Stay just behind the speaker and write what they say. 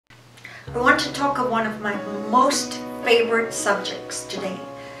I want to talk of one of my most favorite subjects today.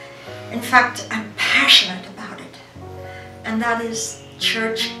 In fact, I'm passionate about it, and that is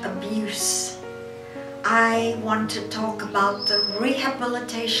church abuse. I want to talk about the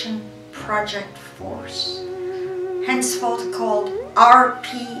Rehabilitation Project Force, henceforth called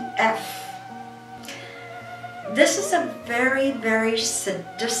RPF. This is a very, very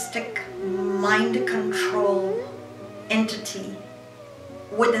sadistic mind control entity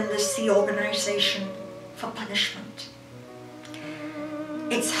within the Sea organization for punishment.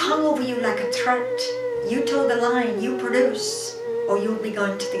 It's hung over you like a threat. You toe the line, you produce, or you'll be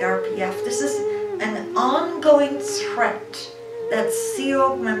going to the RPF. This is an ongoing threat that Sea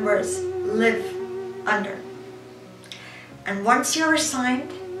Org members live under. And once you're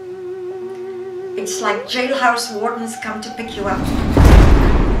assigned, it's like jailhouse wardens come to pick you up.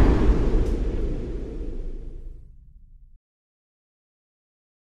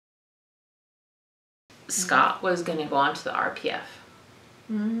 Scott was going to go on to the RPF.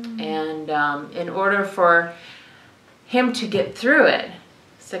 And in order for him to get through it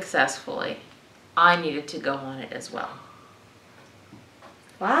successfully, I needed to go on it as well.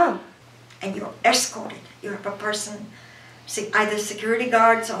 Wow. And you're escorted. You have a person, either security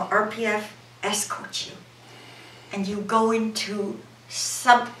guards or RPF, escort you. And you go into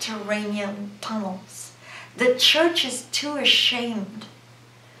subterranean tunnels. The church is too ashamed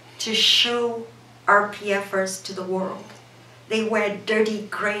to show RPFers to the world. They wear dirty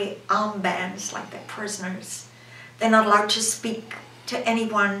gray armbands like they're prisoners. They're not allowed to speak to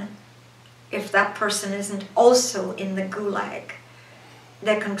anyone if that person isn't also in the gulag.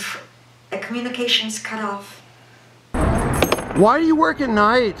 Their communication's cut off. Why do you work at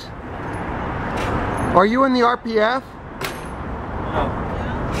night? Are you in the RPF?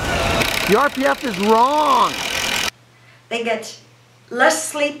 The RPF is wrong. They get less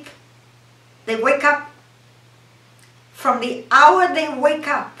sleep. They wake up. From the hour they wake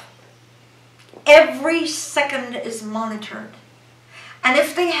up, every second is monitored. And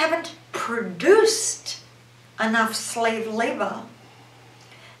if they haven't produced enough slave labor,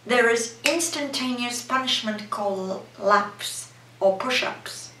 there is instantaneous punishment called laps or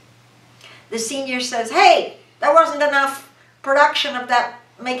push-ups. The senior says, hey, there wasn't enough production of that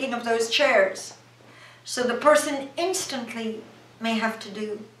making of those chairs. So the person instantly may have to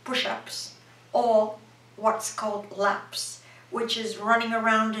do push-ups or what's called laps, which is running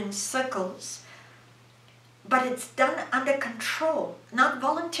around in circles. But it's done under control, not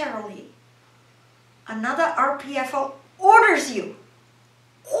voluntarily. Another RPFO orders you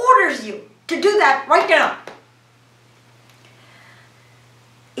to do that right now.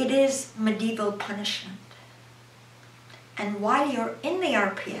 It is medieval punishment. And while you're in the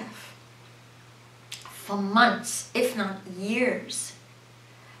RPF, for months, if not years,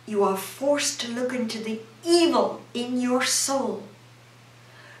 you are forced to look into the evil in your soul,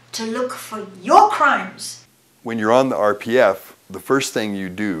 to look for your crimes. When you're on the RPF, the first thing you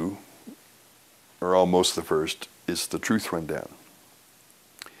do, or almost the first, is the truth rundown.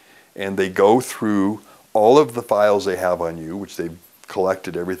 And they go through all of the files they have on you, which they've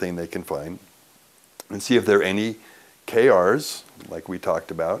collected everything they can find, and see if there are any KRs, like we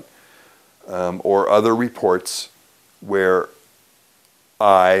talked about, or other reports where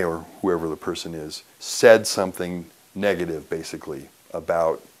I, or whoever the person is, said something negative, basically,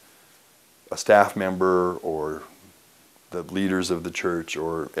 about a staff member or the leaders of the church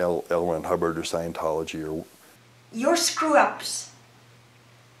or L. Ron Hubbard or Scientology. Or your screw-ups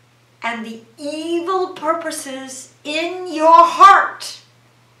and the evil purposes in your heart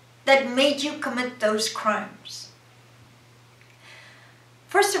that made you commit those crimes.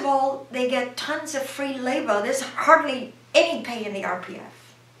 First of all, they get tons of free labor. There's hardly any pay in the RPF.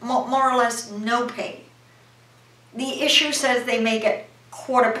 More or less no pay. The issue says they may get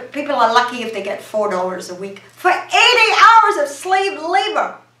quarter. People are lucky if they get $4 a week for 80 hours of slave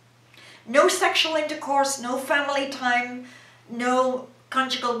labor. No sexual intercourse, no family time, no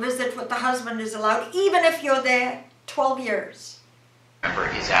conjugal visit with the husband is allowed, even if you're there 12 years. Remember,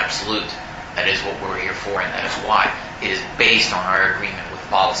 is absolute. That is what we're here for, and that is why. It is based on our agreement with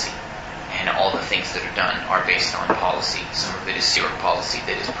policy. And all the things that are done are based on policy. Some of it is Sea Org policy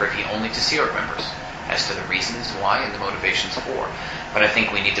that is privy only to Sea Org members as to the reasons why and the motivations for. But I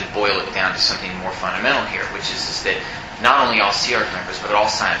think we need to boil it down to something more fundamental here, which is that not only all Sea Org members, but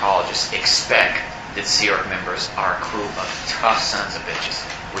all Scientologists expect that Sea Org members are a crew of tough sons of bitches,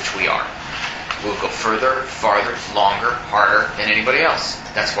 which we are. We'll go further, farther, longer, harder than anybody else.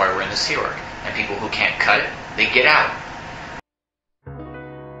 That's why we're in the Sea Org. And people who can't cut it, they get out.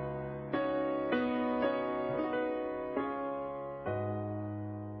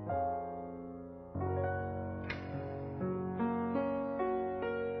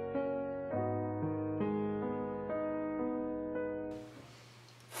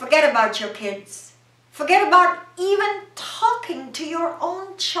 Forget about your kids. Forget about even talking to your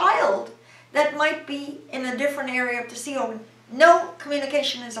own child that might be in a different area of the Sea Org. No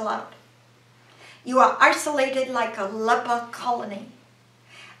communication is allowed. You are isolated like a leper colony.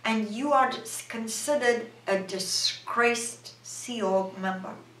 And you are considered a disgraced Sea Org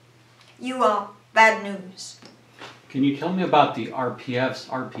member. You are bad news. Can you tell me about the RPF's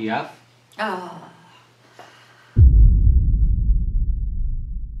RPF? Ah.